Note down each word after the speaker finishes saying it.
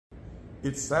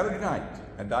It's Saturday night,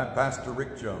 and I'm Pastor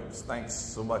Rick Jones. Thanks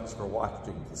so much for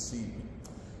watching this evening.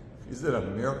 Is it a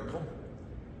miracle?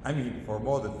 I mean, for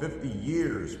more than 50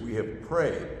 years, we have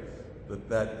prayed that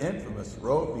that infamous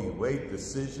Roe v. Wade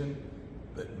decision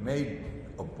that made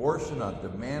abortion on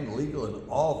demand legal in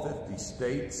all 50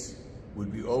 states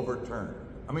would be overturned.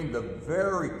 I mean, the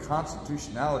very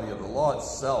constitutionality of the law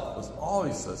itself was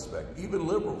always suspect. Even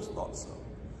liberals thought so.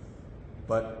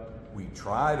 But we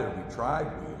tried and we tried.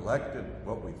 We elected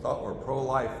what we thought were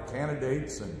pro-life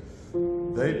candidates, and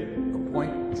they'd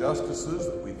appoint justices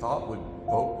that we thought would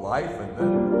vote life, and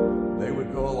then they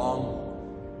would go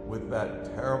along with that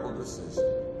terrible decision.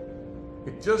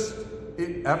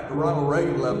 After Ronald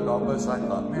Reagan left office, I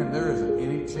thought, man, there isn't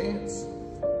any chance.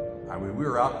 I mean, we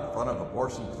were out in front of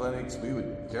abortion clinics. We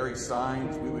would carry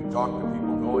signs. We would talk to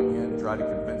people going in, try to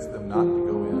convince them not to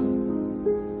go in.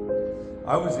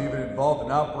 I was even involved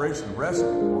in Operation Rescue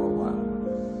for a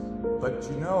while. But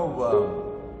you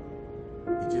know,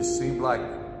 it just seemed like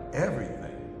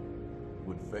everything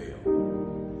would fail.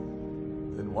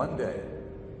 Then one day,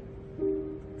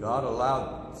 God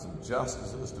allowed some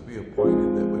justices to be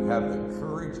appointed that would have the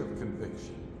courage of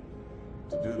conviction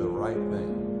to do the right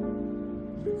thing.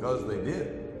 Because they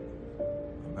did,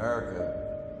 America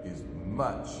is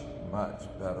much, much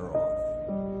better off.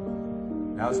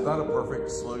 Now, it's not a perfect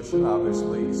solution.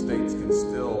 Obviously, states can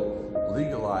still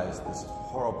legalize this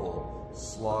horrible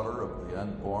slaughter of the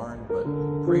unborn, but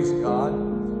praise God,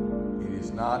 it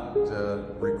is not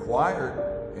required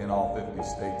in all 50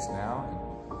 states now.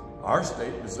 And our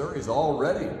state, Missouri, has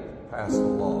already passed a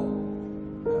law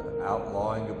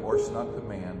outlawing abortion on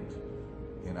demand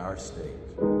in our state.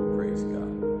 Praise God.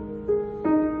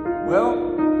 Well,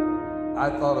 I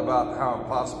thought about how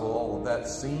impossible all of that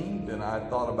seemed, and I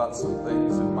thought about some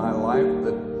things in my life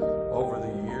that over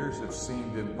the years have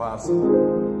seemed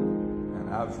impossible.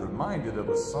 And I was reminded of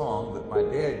a song that my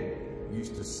dad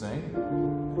used to sing,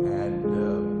 and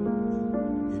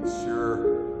it sure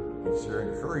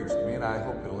encouraged me, and I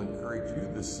hope it'll encourage you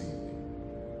this evening.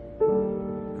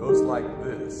 It goes like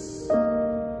this.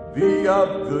 Be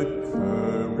of good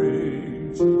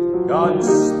courage, God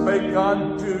spake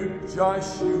unto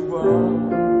Joshua,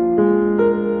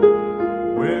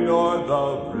 when o'er the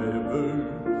river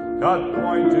God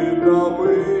pointed the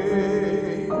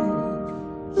way.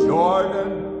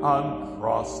 Jordan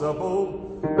uncrossable,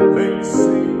 things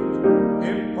seemed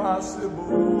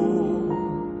impossible.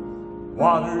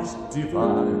 Waters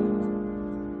divide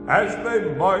as they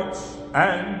march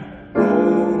and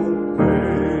obey.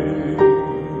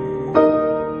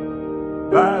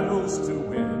 Battles to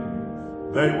win,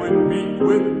 they would meet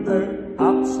with their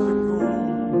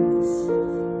obstacles.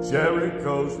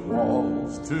 Jericho's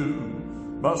walls too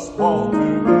must fall to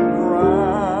the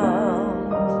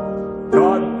ground.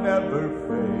 God never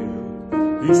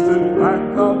failed, he stood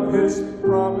back of his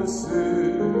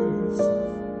promises.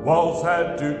 Walls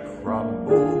had to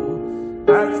crumble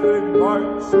as they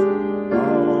marched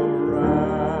around.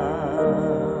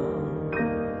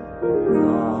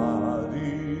 God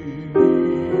in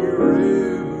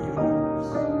rivers,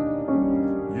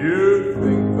 you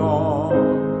think on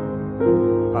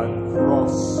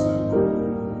uncrossable.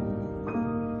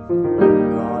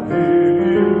 God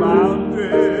in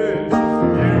mountains,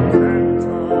 you can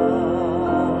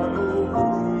tunnel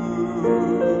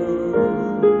through.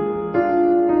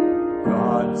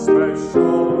 God specializes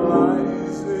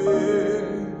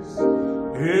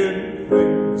in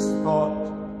things thought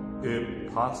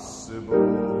impossible.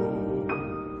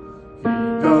 He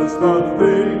does the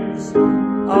things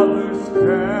others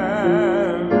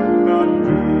cannot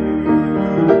do.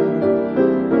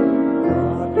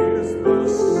 God is the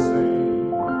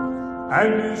same,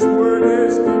 and his word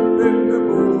is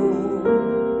dependable.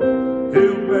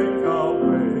 He'll make a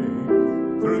way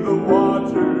through the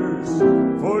waters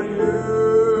for you.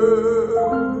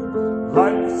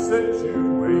 Life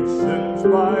situations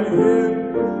by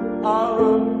him are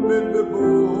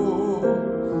unbendable.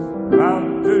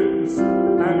 Mountains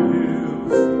and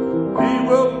hills he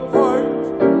will part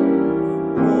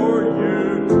for you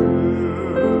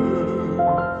too.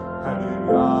 And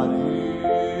God in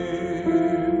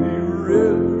the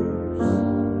rivers,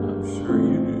 I'm sure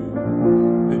you do,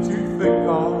 that you think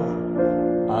are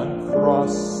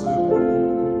uncrossable.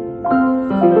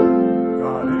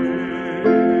 God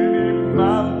in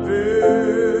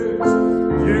mountains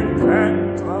you can't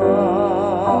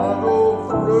tunnel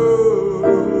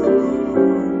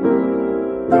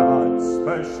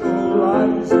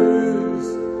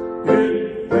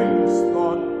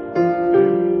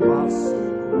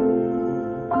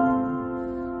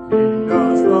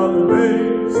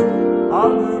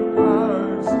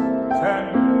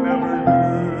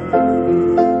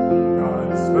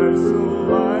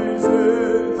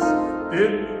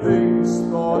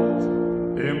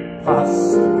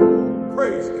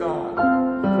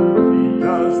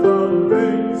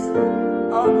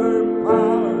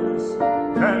powers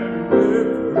can never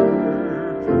do.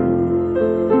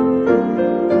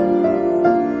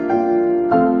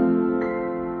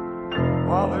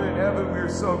 Father in heaven, we're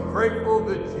so grateful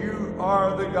that you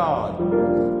are the God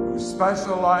who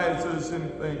specializes in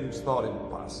things thought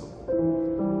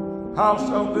impossible. How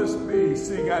shall this be,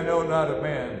 seeing I know not a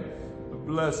man? The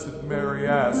Blessed Mary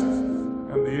asks,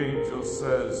 and the angel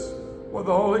says, well,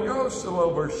 the Holy Ghost shall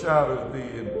overshadow thee,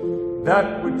 and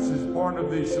that which is born of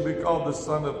thee shall be called the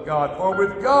Son of God. For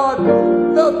with God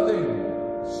nothing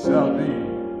shall be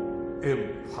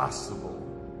impossible.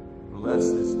 Bless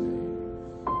his name.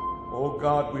 Oh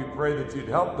God, we pray that you'd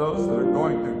help those that are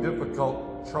going through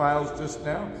difficult trials just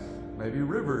now. Maybe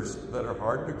rivers that are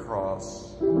hard to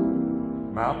cross.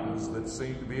 Mountains that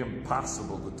seem to be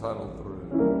impossible to tunnel through.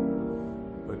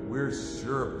 But we're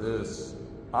sure of this.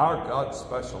 Our God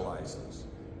specializes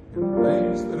in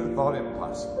things that are thought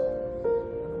impossible.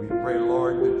 And we pray,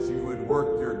 Lord, that you would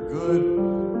work your good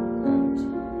and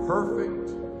perfect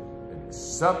and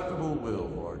acceptable will,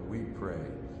 Lord, we pray.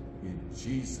 In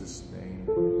Jesus' name.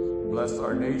 Bless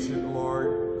our nation,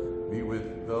 Lord. Be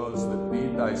with those that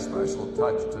need thy special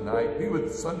touch tonight. Be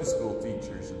with Sunday school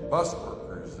teachers and bus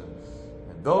workers and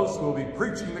those who will be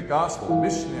preaching the gospel,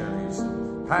 missionaries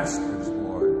and pastors,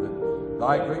 Lord, that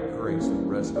thy great grace would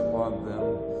rest upon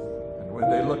them. And when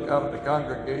they look out at the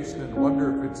congregation and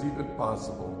wonder if it's even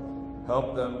possible,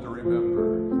 help them to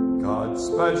remember God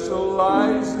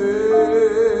specializes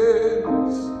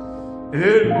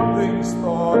in things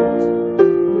thought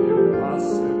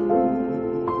impossible.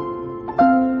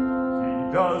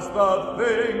 He does the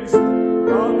things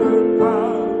other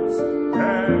powers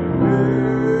can never.